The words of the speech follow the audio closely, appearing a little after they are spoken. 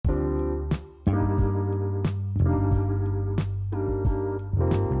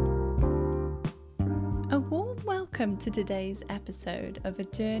Welcome to today's episode of A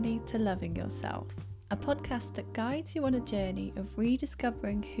Journey to Loving Yourself, a podcast that guides you on a journey of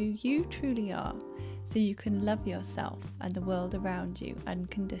rediscovering who you truly are so you can love yourself and the world around you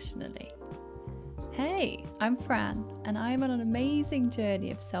unconditionally. Hey, I'm Fran, and I'm on an amazing journey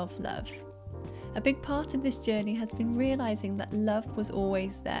of self-love. A big part of this journey has been realising that love was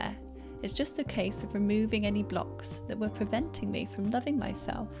always there. It's just a case of removing any blocks that were preventing me from loving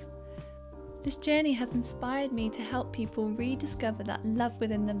myself. This journey has inspired me to help people rediscover that love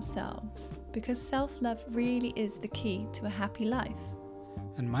within themselves, because self-love really is the key to a happy life.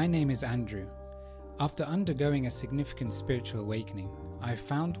 And my name is Andrew. After undergoing a significant spiritual awakening, I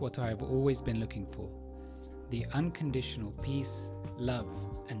found what I have always been looking for: the unconditional peace, love,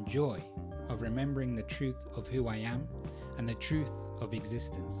 and joy of remembering the truth of who I am and the truth of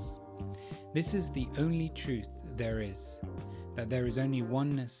existence. This is the only truth there is, that there is only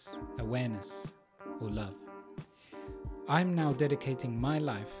oneness, awareness, or love. I'm now dedicating my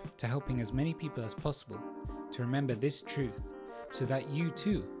life to helping as many people as possible to remember this truth so that you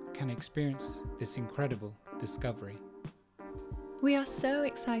too can experience this incredible discovery. We are so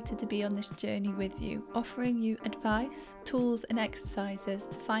excited to be on this journey with you, offering you advice, tools, and exercises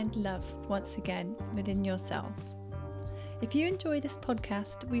to find love once again within yourself. If you enjoy this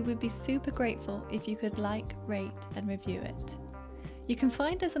podcast, we would be super grateful if you could like, rate, and review it. You can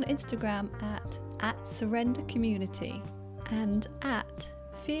find us on Instagram at Surrender Community and at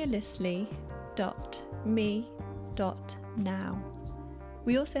fearlessly.me.now.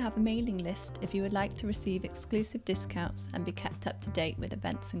 We also have a mailing list if you would like to receive exclusive discounts and be kept up to date with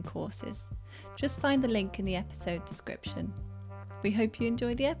events and courses. Just find the link in the episode description. We hope you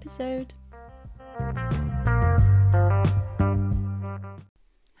enjoy the episode.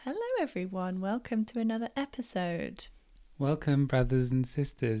 Hello everyone, welcome to another episode. Welcome, brothers and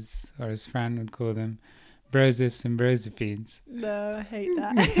sisters, or as Fran would call them, brosifs and brosophides. No, I hate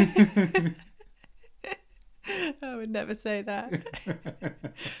that. I would never say that.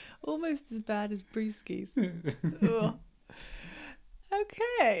 Almost as bad as brewskis.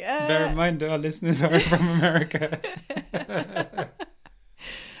 Okay. Bear in mind our listeners are from America.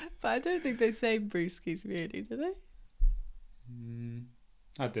 But I don't think they say brewskis really, do they?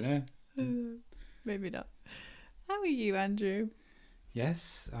 I don't know. Maybe not. How are you, Andrew?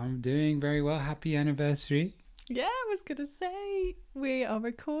 Yes, I'm doing very well. Happy anniversary. Yeah, I was going to say, we are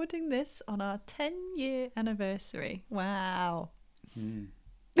recording this on our 10-year anniversary. Wow.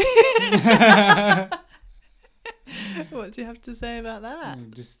 What do you have to say about that?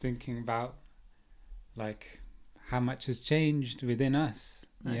 I'm just thinking about like how much has changed within us,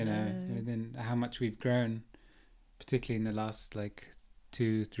 within how much we've grown, particularly in the last 2-3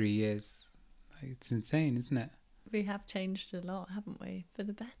 years. It's insane, isn't it? We have changed a lot, haven't we? For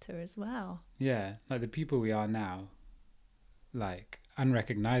the better as well. Yeah, the people we are now,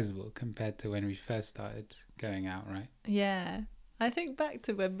 unrecognizable compared to when we first started going out, right? Yeah. I think back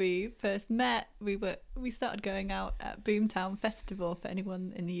to when we first met, we started going out at Boomtown Festival. For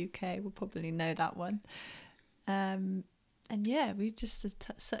anyone in the UK will probably know that one. And yeah, we just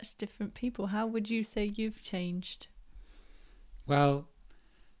such different people. How would you say you've changed? Well,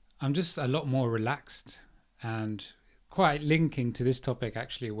 I'm just a lot more relaxed, and quite linking to this topic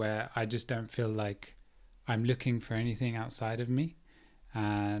actually, where I just don't feel like I'm looking for anything outside of me,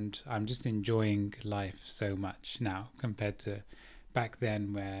 and I'm just enjoying life so much now compared to back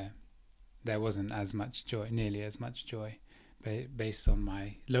then, where there wasn't as much joy, nearly as much joy, based on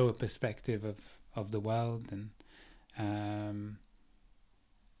my lower perspective of the world. And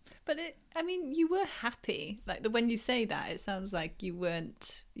but you were happy. When you say that, it sounds like you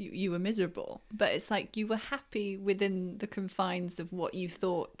weren't. You were miserable, but it's like you were happy within the confines of what you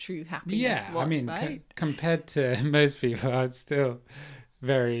thought true happiness was. Right? Compared to most people, I'm still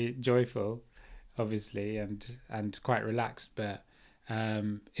very joyful, obviously, and quite relaxed. But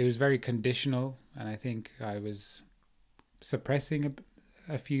it was very conditional, and I think I was suppressing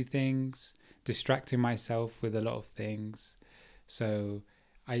a few things, distracting myself with a lot of things. So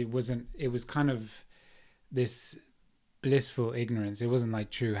it was kind of this blissful ignorance. It wasn't like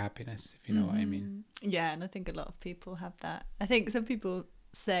true happiness, if you know what I mean. Yeah, and I think a lot of people have that. I think some people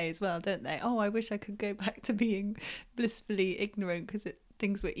say as well, don't they? Oh, I wish I could go back to being blissfully ignorant because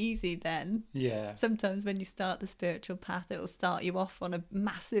things were easy then. Yeah. Sometimes when you start the spiritual path, it will start you off on a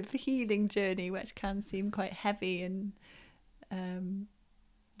massive healing journey, which can seem quite heavy and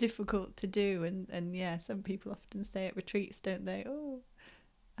difficult to do. And yeah, some people often stay at retreats, don't they? Oh,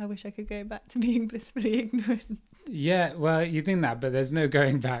 I wish I could go back to being blissfully ignorant. Yeah, well, you think that, but there's no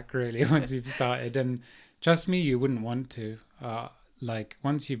going back really once you've started. And trust me, you wouldn't want to.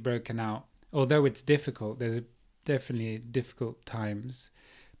 Once you've broken out, although it's difficult, there's definitely difficult times,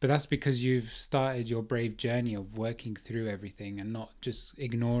 but that's because you've started your brave journey of working through everything and not just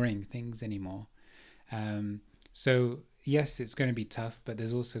ignoring things anymore. So yes, it's going to be tough, but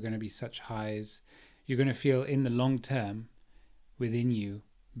there's also going to be such highs. You're going to feel in the long term within you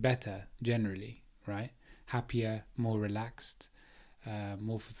better generally, right? Happier, more relaxed,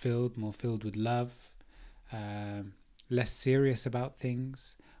 more fulfilled, more filled with love, less serious about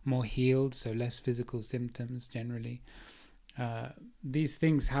things, more healed, so less physical symptoms generally. These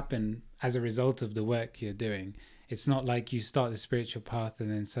things happen as a result of the work you're doing. It's not like you start the spiritual path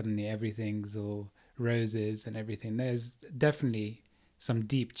and then suddenly everything's all roses and everything. There's definitely some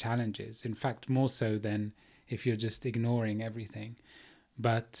deep challenges. In fact, more so than if you're just ignoring everything.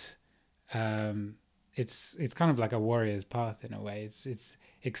 But it's kind of like a warrior's path in a way. It's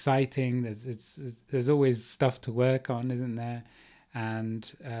exciting. There's always stuff to work on, isn't there?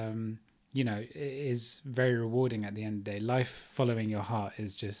 And it is very rewarding at the end of the day. Life following your heart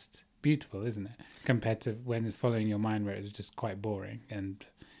is just beautiful, isn't it? Compared to when it's following your mind, where it's just quite boring and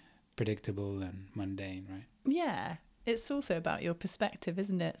predictable and mundane, right? Yeah. It's also about your perspective,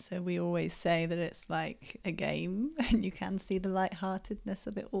 isn't it? So we always say that it's like a game, and you can see the lightheartedness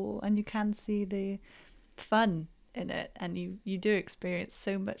of it all, and you can see the fun in it, and you do experience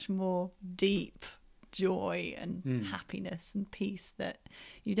so much more deep joy and happiness and peace that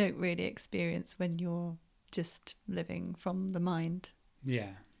you don't really experience when you're just living from the mind. Yeah.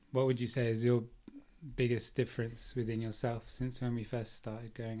 What would you say is your biggest difference within yourself since when we first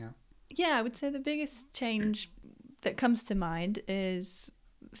started going out? Yeah, I would say the biggest change that comes to mind is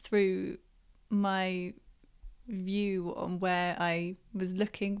through my view on where I was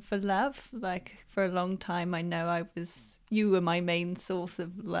looking for love. Like for a long time, I know you were my main source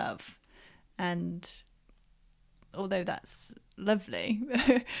of love. And although that's lovely,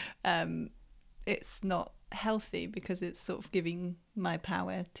 it's not healthy because it's sort of giving my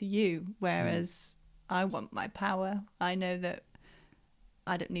power to you. Whereas I want my power. I know that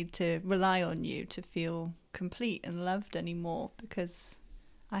I don't need to rely on you to feel complete and loved anymore because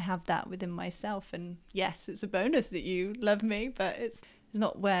I have that within myself. And yes, it's a bonus that you love me, but it's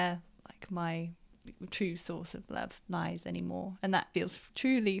not where like my true source of love lies anymore. And that feels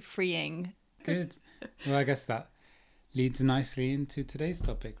truly freeing. Good. Well, I guess that leads nicely into today's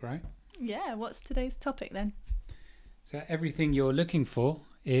topic, right? Yeah, what's today's topic then? So everything you're looking for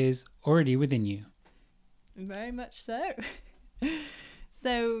is already within you. Very much so.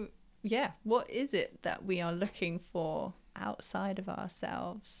 So, yeah, what is it that we are looking for outside of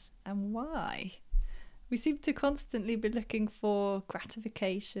ourselves and why? We seem to constantly be looking for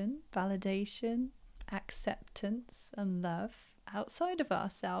gratification, validation, acceptance and love outside of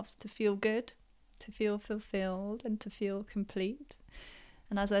ourselves to feel good, to feel fulfilled and to feel complete.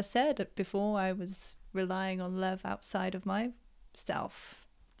 And as I said before, I was relying on love outside of myself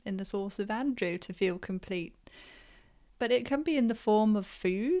in the source of Andrew to feel complete. But it can be in the form of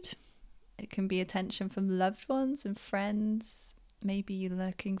food. It can be attention from loved ones and friends. Maybe you're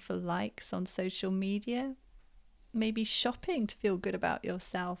looking for likes on social media. Maybe shopping to feel good about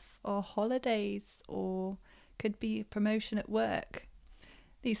yourself, or holidays, or could be a promotion at work.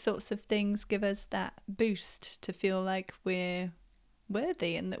 These sorts of things give us that boost to feel like we're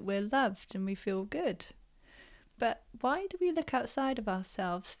worthy and that we're loved and we feel good. But why do we look outside of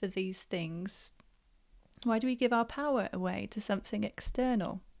ourselves for these things? Why do we give our power away to something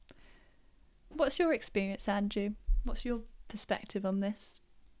external? What's your experience, Andrew? What's your perspective on this?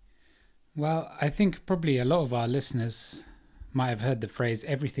 Well, I think probably a lot of our listeners might have heard the phrase,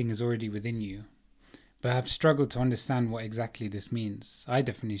 everything is already within you, but have struggled to understand what exactly this means. I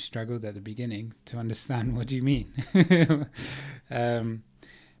definitely struggled at the beginning to understand what do you mean.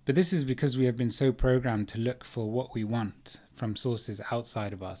 But this is because we have been so programmed to look for what we want from sources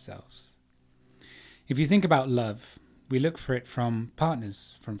outside of ourselves. If you think about love, we look for it from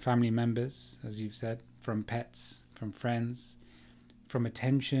partners, from family members, as you've said, from pets, from friends, from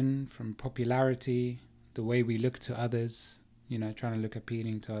attention, from popularity, the way we look to others, trying to look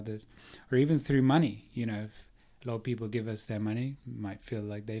appealing to others, or even through money. If a lot of people give us their money, we might feel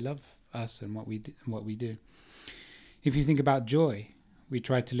like they love us and what we do. If you think about joy, we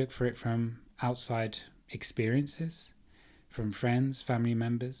try to look for it from outside experiences, from friends, family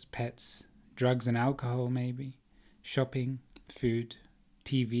members, pets, drugs and alcohol maybe, shopping, food,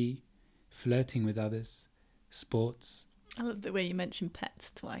 TV, flirting with others, sports. I love the way you mentioned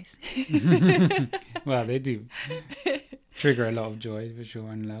pets twice. Well, they do trigger a lot of joy for sure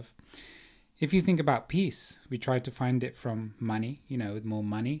and love. If you think about peace, we try to find it from money. With more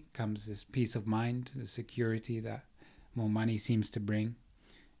money comes this peace of mind, the security that more money seems to bring,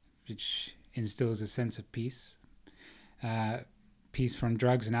 which instills a sense of peace. Peace from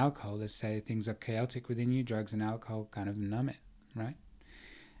drugs and alcohol. Let's say things are chaotic within you, drugs and alcohol kind of numb it, right?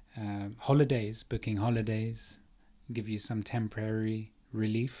 Holidays, booking holidays, give you some temporary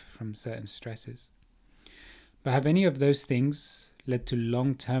relief from certain stresses. But have any of those things led to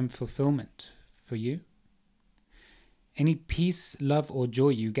long-term fulfillment for you? Any peace, love, or joy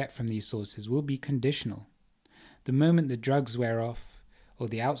you get from these sources will be conditional. The moment the drugs wear off, or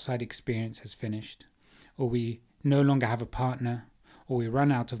the outside experience has finished, or we no longer have a partner, or we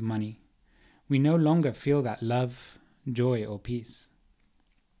run out of money, we no longer feel that love, joy, or peace.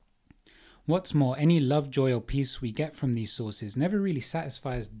 What's more, any love, joy, or peace we get from these sources never really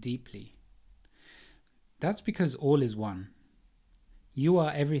satisfies deeply. That's because all is one. You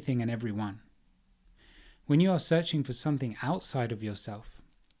are everything and everyone. When you are searching for something outside of yourself,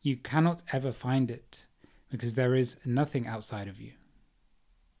 you cannot ever find it because there is nothing outside of you.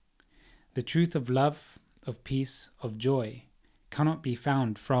 The truth of love, of peace, of joy cannot be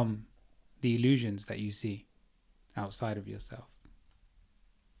found from the illusions that you see outside of yourself.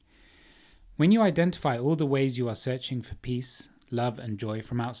 When you identify all the ways you are searching for peace, love, and joy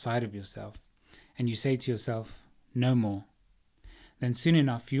from outside of yourself, and you say to yourself, no more, then soon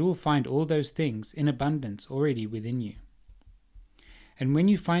enough you will find all those things in abundance already within you. And when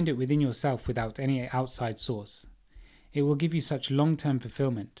you find it within yourself without any outside source, it will give you such long-term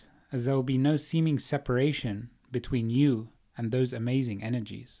fulfillment, as there will be no seeming separation between you and those amazing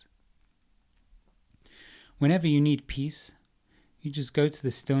energies. Whenever you need peace, you just go to the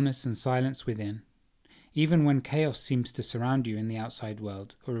stillness and silence within, even when chaos seems to surround you in the outside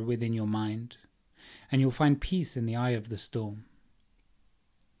world or within your mind, and you'll find peace in the eye of the storm.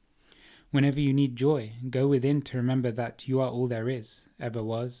 Whenever you need joy, go within to remember that you are all there is, ever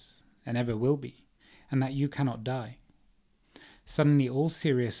was, and ever will be, and that you cannot die. Suddenly all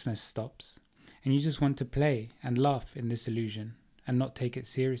seriousness stops, and you just want to play and laugh in this illusion and not take it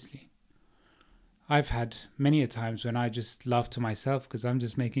seriously. I've had many a times when I just laugh to myself because I'm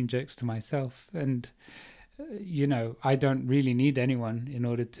just making jokes to myself, and I don't really need anyone in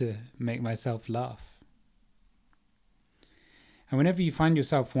order to make myself laugh. And whenever you find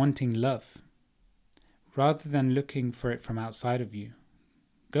yourself wanting love, rather than looking for it from outside of you,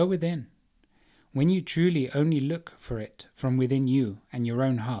 go within. When you truly only look for it from within you and your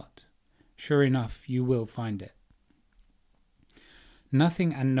own heart, sure enough, you will find it.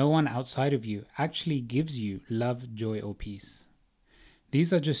 Nothing and no one outside of you actually gives you love, joy, or peace.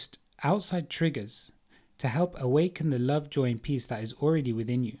 These are just outside triggers to help awaken the love, joy, and peace that is already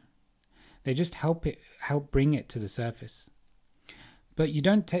within you. They just help bring it to the surface. But you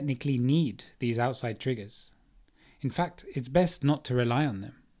don't technically need these outside triggers. In fact, it's best not to rely on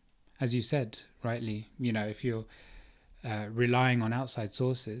them. As you said, rightly, if you're relying on outside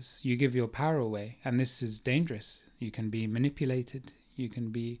sources, you give your power away, and this is dangerous. You can be manipulated. You can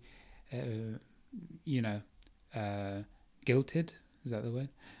be, guilted, is that the word?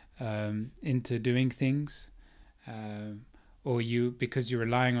 Into doing things. Or because you're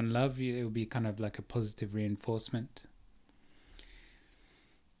relying on love, it will be kind of like a positive reinforcement.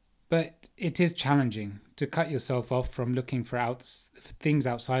 But it is challenging to cut yourself off from looking for things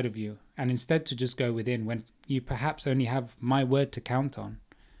outside of you, and instead to just go within when you perhaps only have my word to count on.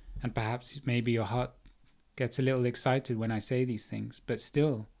 And perhaps maybe your heart gets a little excited when I say these things, but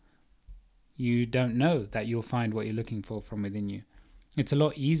still, you don't know that you'll find what you're looking for from within you. It's a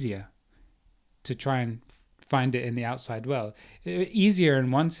lot easier to try and find it in the outside world. Easier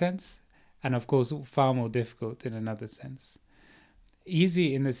in one sense, and of course far more difficult in another sense.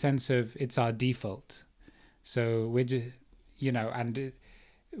 Easy in the sense of it's our default. So we're just, and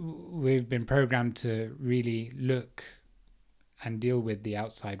we've been programmed to really look and deal with the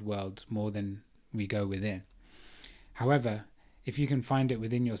outside world more than we go within. However, if you can find it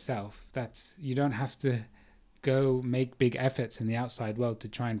within yourself, you don't have to go make big efforts in the outside world to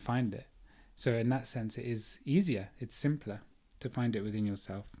try and find it. So in that sense, it is easier, it's simpler to find it within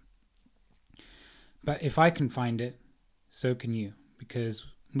yourself. But if I can find it, so can you. Because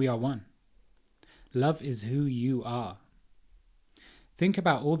we are one. Love is who you are. Think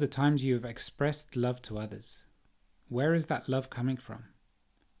about all the times you have expressed love to others. Where is that love coming from?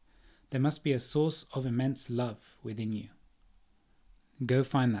 There must be a source of immense love within you. Go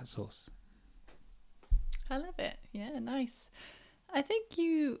find that source. I love it. Yeah, nice. I think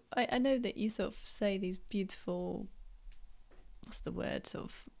I know that you sort of say these beautiful, what's the word, sort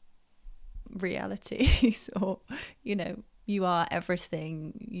of realities or, you are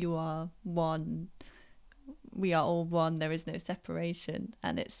everything, you are one, we are all one, there is no separation,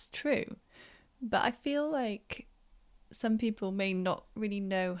 and it's true. But I feel like some people may not really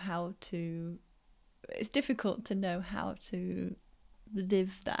know how to it's difficult to know how to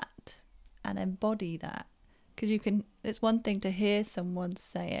live that and embody that, because it's one thing to hear someone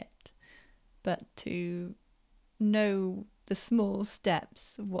say it, but to know the small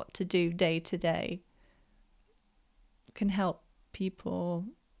steps of what to do day to day can help people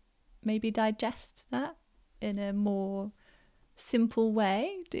maybe digest that in a more simple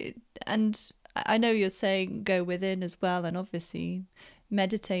way. And I know you're saying go within as well, and obviously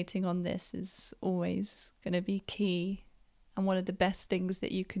meditating on this is always going to be key and one of the best things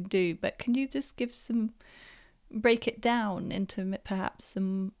that you can do. But can you just break it down into perhaps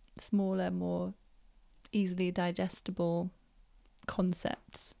some smaller, more easily digestible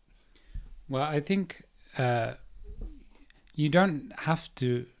concepts? Well, I think you don't have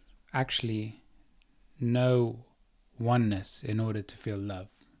to actually know oneness in order to feel love.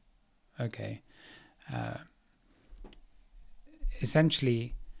 Okay.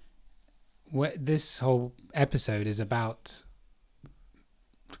 Essentially, this whole episode is about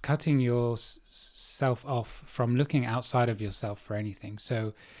cutting yourself off from looking outside of yourself for anything.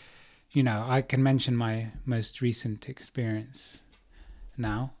 So, I can mention my most recent experience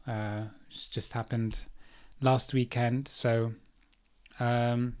now. It's just happened last weekend. So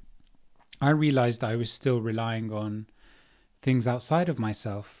I realized I was still relying on things outside of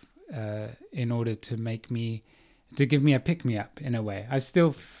myself in order to give me a pick-me-up in a way. I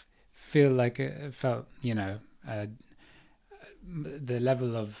still feel like it felt, the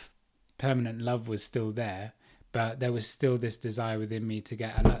level of permanent love was still there, but there was still this desire within me to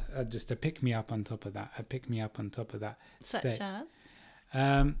get just a pick-me-up on top of that, Such as?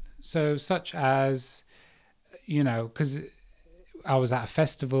 Such as, because I was at a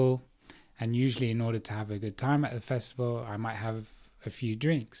festival, and usually in order to have a good time at the festival, I might have a few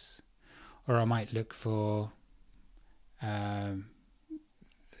drinks, or I might look for, can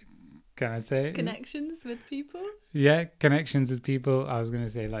I say? Connections with people? Yeah, connections with people. I was going to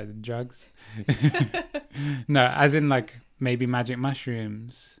say like the drugs. No, as in like maybe magic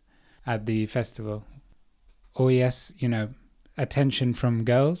mushrooms at the festival. Or yes, attention from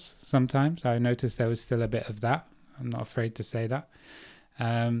girls sometimes. I noticed there was still a bit of that. I'm not afraid to say that.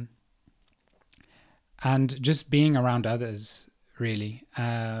 And just being around others, really,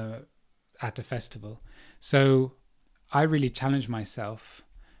 at a festival. So I really challenged myself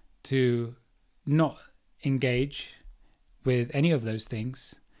to not engage with any of those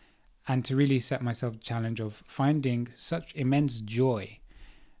things, and to really set myself the challenge of finding such immense joy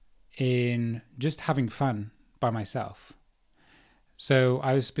in just having fun by myself. So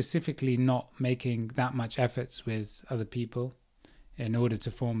I was specifically not making that much efforts with other people in order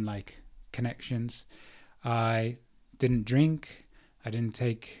to form like connections. I didn't drink. I didn't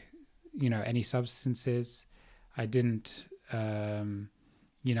take, any substances. I didn't,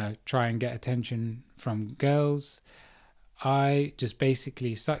 try and get attention from girls. I just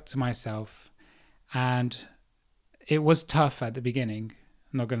basically stuck to myself, and it was tough at the beginning.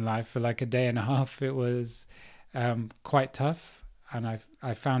 I'm not gonna lie, for like a day and a half, it was quite tough, and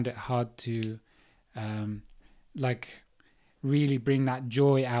I found it hard to really bring that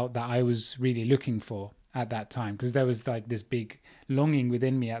joy out that I was really looking for at that time, because there was like this big longing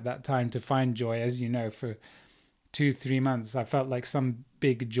within me at that time to find joy. As you know, for 2-3 months, I felt like some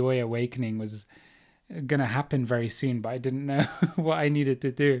big joy awakening was gonna happen very soon, but I didn't know what I needed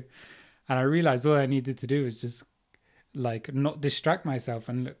to do. And I realized all I needed to do was just like not distract myself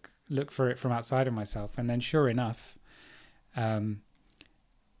and look for it from outside of myself. And then sure enough, the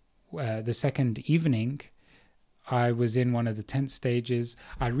second evening, I was in one of the tent stages.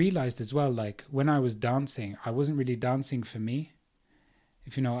 I realized as well, like when I was dancing, I wasn't really dancing for me,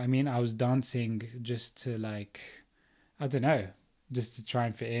 if you know what I mean. I was dancing just to like, I don't know, just to try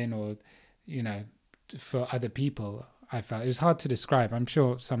and fit in, or, for other people. I felt it was hard to describe. I'm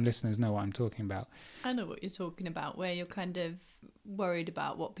sure some listeners know what I'm talking about. I know what you're talking about, where you're kind of worried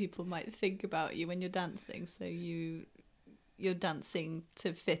about what people might think about you when you're dancing. So you're dancing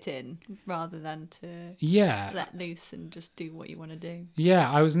to fit in rather than to let loose and just do what you want to do.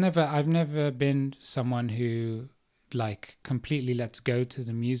 Yeah, I've never been someone who like completely lets go to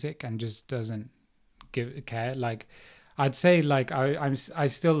the music and just doesn't care. Like I'd say like I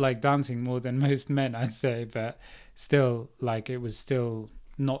still like dancing more than most men, I'd say, but still like it was still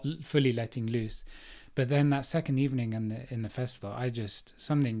not fully letting loose. But then that second evening in the festival,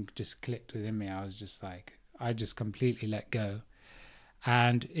 something just clicked within me. I was just like, I just completely let go.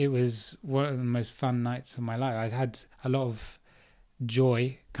 And it was one of the most fun nights of my life. I had a lot of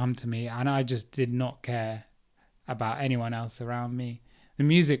joy come to me, and I just did not care about anyone else around me. The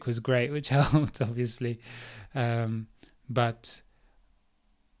music was great, which helped, obviously. But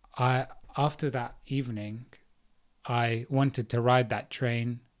after that evening, I wanted to ride that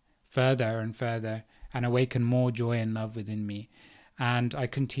train further and further and awaken more joy and love within me. And I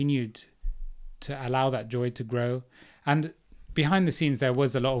continued to allow that joy to grow. And behind the scenes, there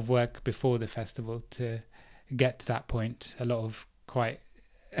was a lot of work before the festival to get to that point. A lot of quite,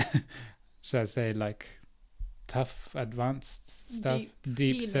 should I say, like tough, advanced stuff.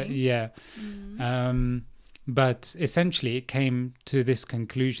 Deep yeah. But essentially, it came to this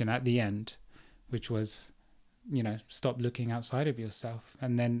conclusion at the end, which was, stop looking outside of yourself,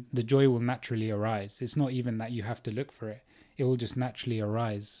 and then the joy will naturally arise. It's not even that you have to look for it. It will just naturally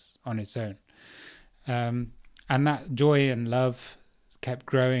arise on its own. And that joy and love kept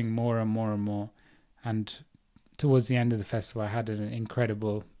growing more and more and more. And towards the end of the festival, I had an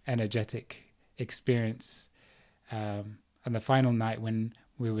incredible, energetic experience. And the final night when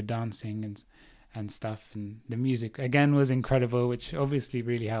we were dancing and stuff, and the music again was incredible, which obviously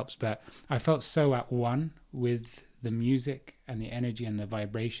really helps. But I felt so at one with the music and the energy and the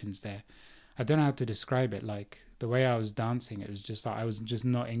vibrations there. I don't know how to describe it. Like the way I was dancing, it was just like I was just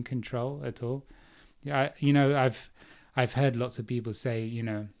not in control at all. Yeah, I've heard lots of people say,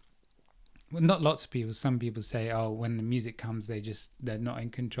 well, not lots of people, some people say, oh, when the music comes, they're not in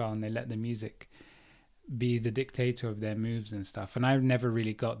control and they let the music be the dictator of their moves and stuff. And I've never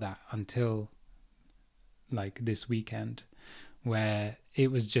really got that until like this weekend, where it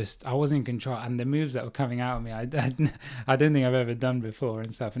was just, I was in control, and the moves that were coming out of me, I don't think I've ever done before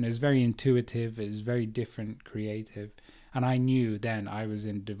and stuff. And it was very intuitive. It was very different, creative. And I knew then I was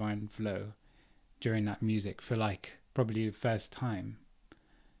in divine flow during that music for like probably the first time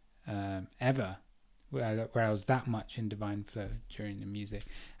ever where I was that much in divine flow during the music.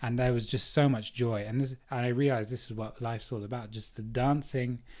 And there was just so much joy. And I realized this is what life's all about, just the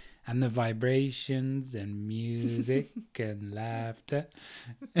dancing and the vibrations and music and laughter.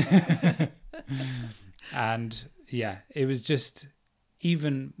 And yeah, it was just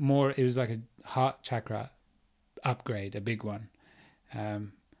even more, it was like a heart chakra upgrade, a big one.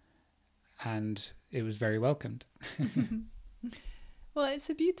 And it was very welcomed. Well, it's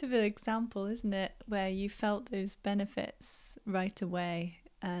a beautiful example, isn't it, where you felt those benefits right away.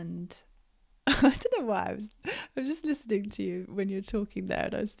 And I don't know why I was just listening to you when you're talking there,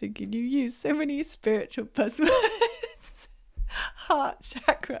 and I was thinking you use so many spiritual buzzwords, heart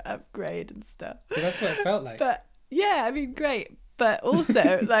chakra upgrade and stuff. But that's what it felt like. But yeah, I mean, great. But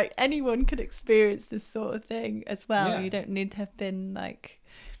also, like, anyone could experience this sort of thing as well. Yeah. You don't need to have been like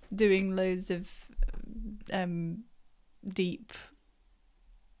doing loads of deep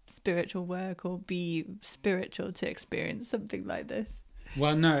spiritual work or be spiritual to experience something like this.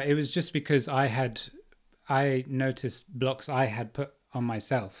 Well, no, it was just because I noticed blocks I had put on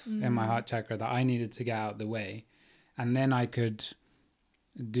myself in my heart chakra that I needed to get out of the way, and then I could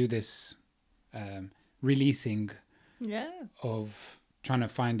do this releasing of trying to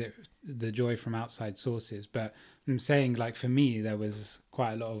find the joy from outside sources. But I'm saying, like, for me, there was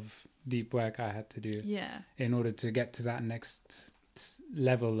quite a lot of deep work I had to do in order to get to that next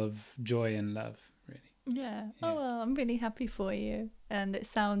level of joy and love, really. Yeah. Oh, well, I'm really happy for you. And it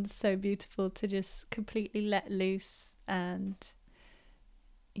sounds so beautiful to just completely let loose and,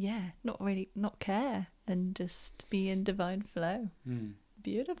 not care and just be in divine flow.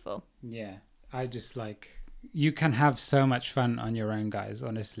 Beautiful. Yeah. I just you can have so much fun on your own, guys,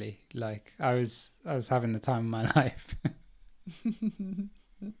 honestly. Like I was having the time of my life.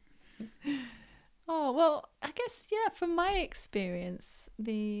 Oh, well, I guess, from my experience,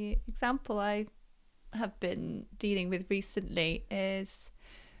 the example I have been dealing with recently is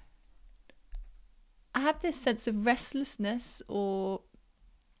I have this sense of restlessness or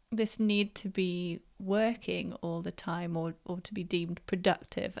this need to be working all the time or to be deemed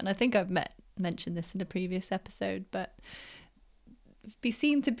productive. And I think I've mentioned this in a previous episode, but be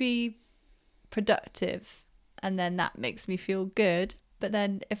seen to be productive, and then that makes me feel good. But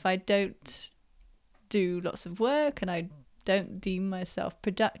then if I don't do lots of work and I don't deem myself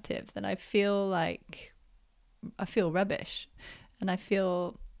productive, then I feel rubbish and I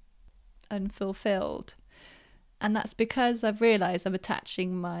feel unfulfilled. And that's because I've realized I'm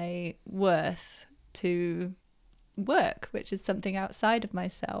attaching my worth to work, which is something outside of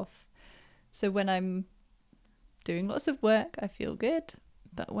myself. So when I'm doing lots of work, I feel good,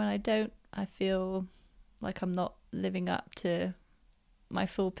 but when I don't, I feel like I'm not living up to my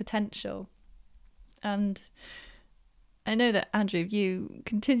full potential. And I know that, Andrew, you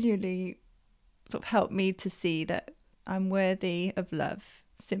continually sort of help me to see that I'm worthy of love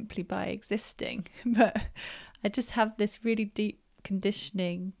simply by existing. But I just have this really deep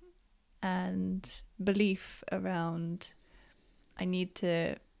conditioning and belief around I need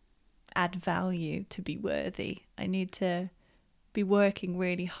to add value to be worthy. I need to be working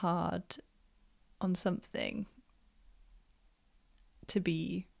really hard on something to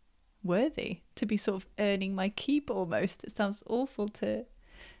be worthy, to be sort of earning my keep almost. It sounds awful to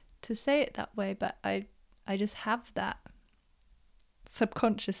say it that way, but I just have that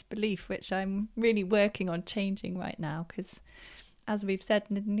subconscious belief, which I'm really working on changing right now, because as we've said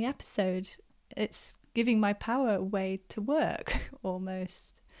in the episode, it's giving my power away to work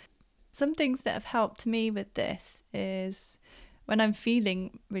almost. Some things that have helped me with this is when I'm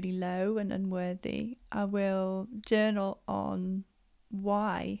feeling really low and unworthy, I will journal on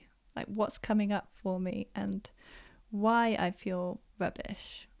why, like what's coming up for me and why I feel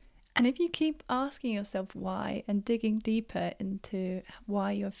rubbish. And if you keep asking yourself why and digging deeper into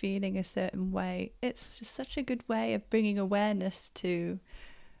why you're feeling a certain way, it's just such a good way of bringing awareness to,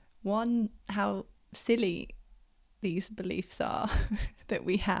 one, how silly these beliefs are that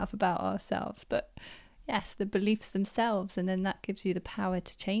we have about ourselves, but yes, the beliefs themselves, and then that gives you the power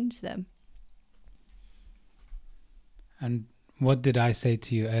to change them. And what did I say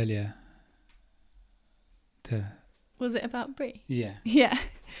to you earlier? Was it about Brie? Yeah. Yeah.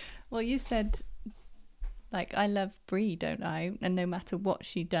 Well, you said, like, I love Brie, don't I? And no matter what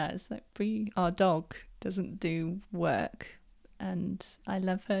she does, like Brie, our dog, doesn't do work, and I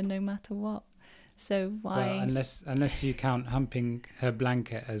love her no matter what. So why? Well, unless you count humping her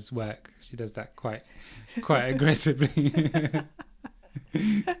blanket as work, she does that quite aggressively.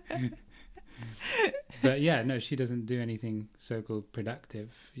 But yeah, no, she doesn't do anything so-called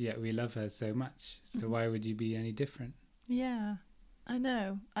productive, yet we love her so much. So why would you be any different? Yeah, I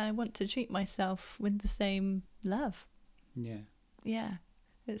know. I want to treat myself with the same love. Yeah. Yeah,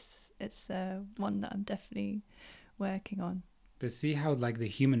 it's one that I'm definitely working on. But see how like the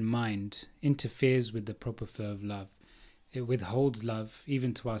human mind interferes with the proper flow of love. It withholds love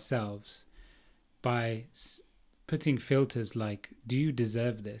even to ourselves by putting filters like, do you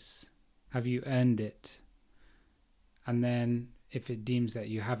deserve this? Have you earned it? And then if it deems that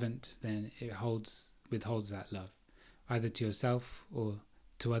you haven't, then it withholds that love, either to yourself or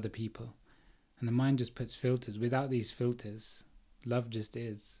to other people. And the mind just puts filters. Without these filters, love just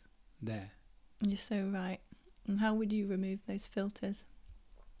is there. You're so right. And how would you remove those filters?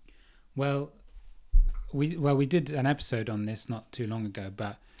 Well, we did an episode on this not too long ago,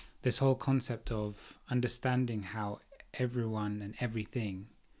 but this whole concept of understanding how everyone and everything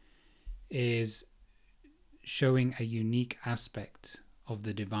is showing a unique aspect of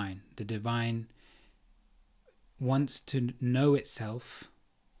the divine. The divine wants to know itself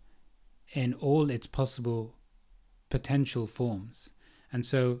in all its possible potential forms. And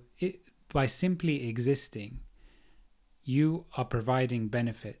so by simply existing, you are providing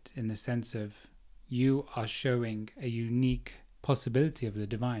benefit in the sense of you are showing a unique possibility of the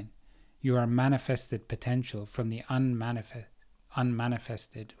divine. You are manifested potential from the unmanifested,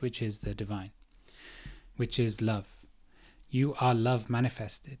 which is the divine, which is love. You are love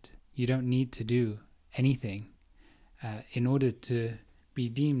manifested. You don't need to do anything in order to be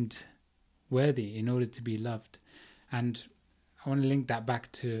deemed worthy, in order to be loved. And I want to link that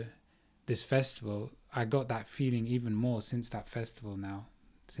back to this festival. I got that feeling even more since that festival now,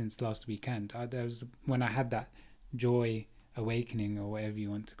 since last weekend. There was when I had that joy awakening, or whatever you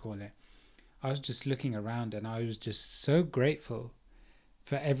want to call it. I was just looking around and I was just so grateful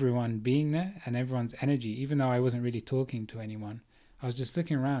for everyone being there and everyone's energy. Even though I wasn't really talking to anyone, I was just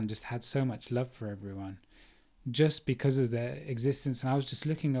looking around, just had so much love for everyone just because of their existence. And I was just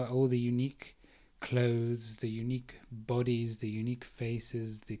looking at all the unique clothes, the unique bodies, the unique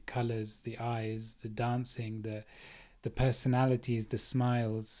faces, the colors, the eyes, the dancing, the personalities, the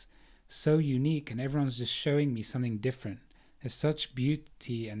smiles, so unique. And everyone's just showing me something different. There's such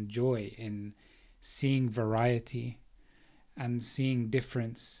beauty and joy in seeing variety and seeing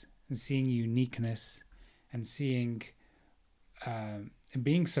difference and seeing uniqueness and seeing and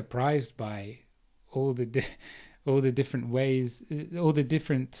being surprised by all the different ways, all the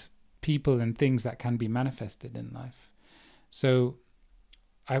different people and things that can be manifested in life. So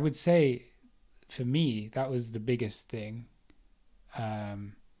I would say for me, that was the biggest thing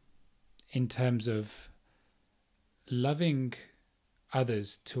in terms of loving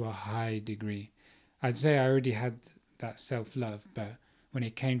others to a high degree. I'd say I already had that self-love, but when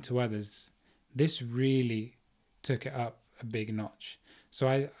it came to others, this really took it up a big notch. So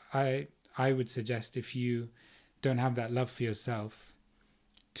I would suggest, if you don't have that love for yourself,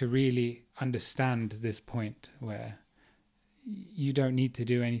 to really understand this point where you don't need to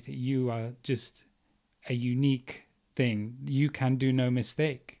do anything. You are just a unique thing. You can do no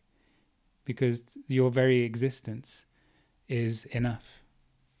mistake because your very existence is enough.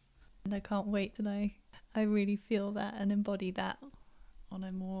 And I can't wait till I really feel that and embody that on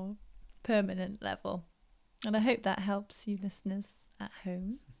a more permanent level. And I hope that helps you listeners at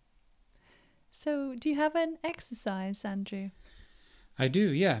home. So do you have an exercise, Andrew? I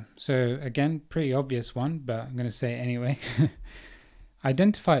do, yeah. So again, pretty obvious one, but I'm going to say it anyway.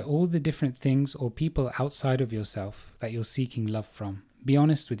 Identify all the different things or people outside of yourself that you're seeking love from. Be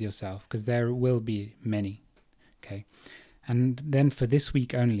honest with yourself, because there will be many. Okay. And then for this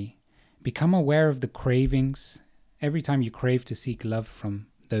week only, become aware of the cravings every time you crave to seek love from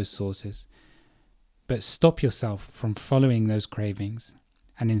those sources. But stop yourself from following those cravings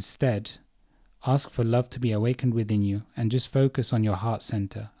and instead ask for love to be awakened within you and just focus on your heart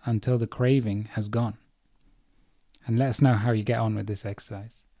center until the craving has gone. And let us know how you get on with this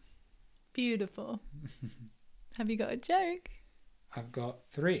exercise. Beautiful. Have you got a joke? I've got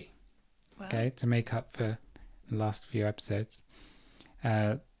 3, Wow. okay, to make up for the last few episodes.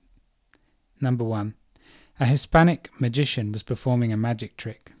 Number 1, a Hispanic magician was performing a magic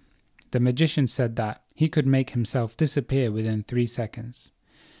trick. The magician said that he could make himself disappear within 3 seconds.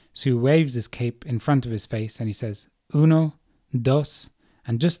 So he waves his cape in front of his face and he says, 1, 2,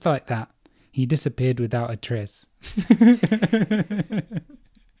 and just like that, he disappeared without a trace.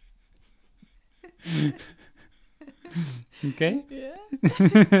 Okay?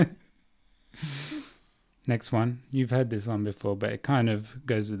 Yeah. Next one. You've heard this one before, but it kind of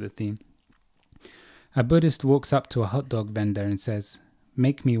goes with the theme. A Buddhist walks up to a hot dog vendor and says,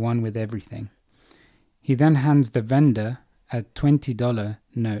 "Make me one with everything." He then hands the vendor a $20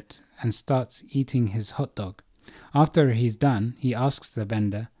 note and starts eating his hot dog. After he's done, he asks the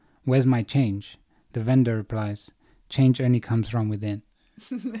vendor, "Where's my change?" The vendor replies, "Change only comes from within."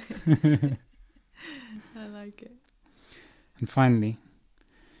 I like it. And finally,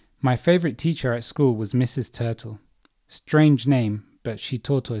 my favorite teacher at school was Mrs. Turtle. Strange name, but she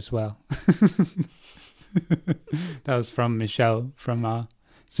taught us well. That was from Michelle from our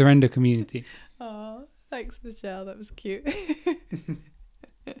Surrender community. Oh, thanks, Michelle. That was cute.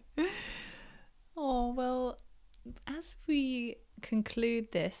 Oh, well, as we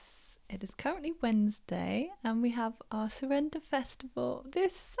conclude this, it is currently Wednesday and we have our Surrender Festival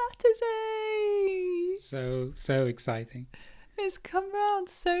this Saturday. So exciting. It's come round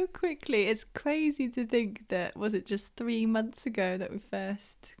so quickly. It's crazy to think that, was it just 3 months ago that we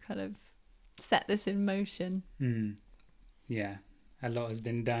first kind of set this in motion? Yeah, a lot has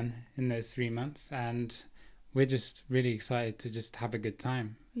been done in those 3 months and we're just really excited to just have a good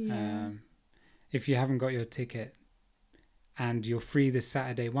time. Yeah. If you haven't got your ticket and you're free this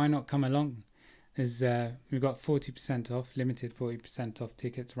Saturday, why not come along? There's we've got 40% off, limited 40% off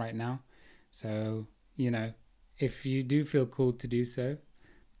tickets right now. So, if you do feel called to do so,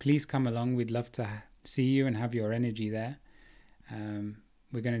 please come along. We'd love to see you and have your energy there.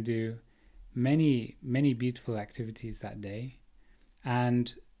 We're going to do many, many beautiful activities that day.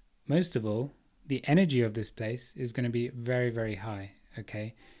 And most of all, the energy of this place is going to be very, very high,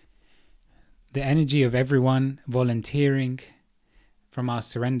 okay? The energy of everyone volunteering from our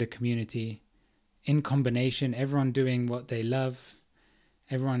Surrender community, in combination, everyone doing what they love,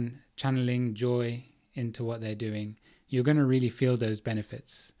 everyone channeling joy into what they're doing, you're going to really feel those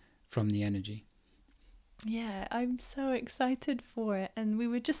benefits from the energy. Yeah, I'm so excited for it. And we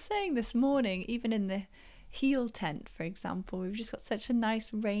were just saying this morning, even in the Heal tent, for example, we've just got such a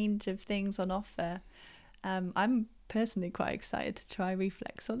nice range of things on offer. I'm personally quite excited to try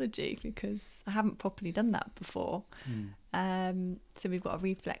reflexology because I haven't properly done that before. So we've got a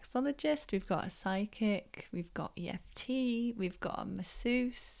reflexologist, we've got a psychic, we've got EFT, we've got a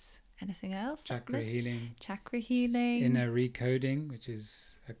masseuse. Anything else? Chakra healing, inner recoding, which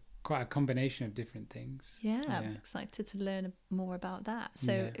is quite a combination of different things. Yeah, I'm excited to learn more about that.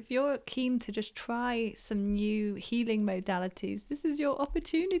 So if you're keen to just try some new healing modalities, this is your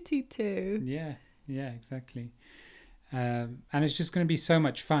opportunity to. Yeah, exactly. And it's just going to be so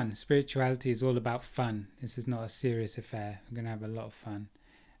much fun. Spirituality is all about fun. This is not a serious affair. We're going to have a lot of fun.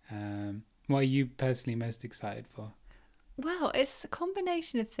 What are you personally most excited for? Well, it's a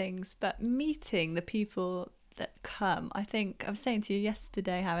combination of things, but meeting the people that come. I think I was saying to you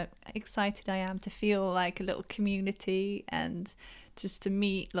yesterday how excited I am to feel like a little community and just to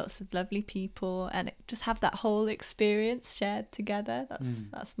meet lots of lovely people and just have that whole experience shared together.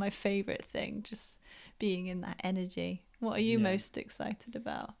 That's my favourite thing, just being in that energy. What are you most excited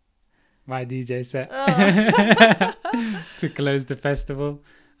about? My DJ set to close the festival.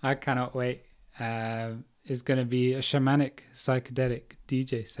 I cannot wait. Is going to be a shamanic psychedelic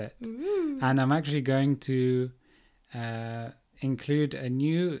DJ set. Ooh. And I'm actually going to include a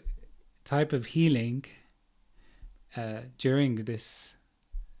new type of healing during this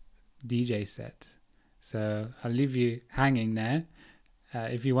DJ set. So I'll leave you hanging there.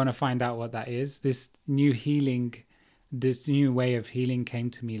 If you want to find out what that is, this new way of healing came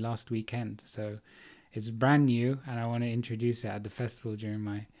to me last weekend. So it's brand new and I want to introduce it at the festival during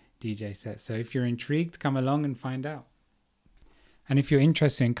my DJ set. So if you're intrigued, come along and find out. And if you're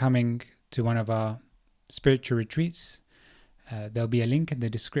interested in coming to one of our spiritual retreats, there'll be a link in the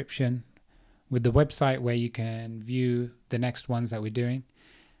description with the website where you can view the next ones that we're doing.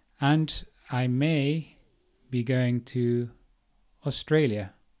 And I may be going to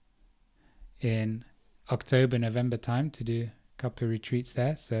Australia in October, November time to do a couple of retreats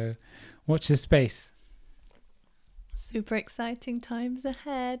there. So watch the space. Super exciting times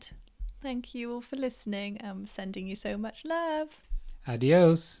ahead. Thank you all for listening. I'm sending you so much love.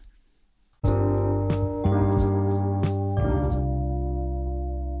 Adios.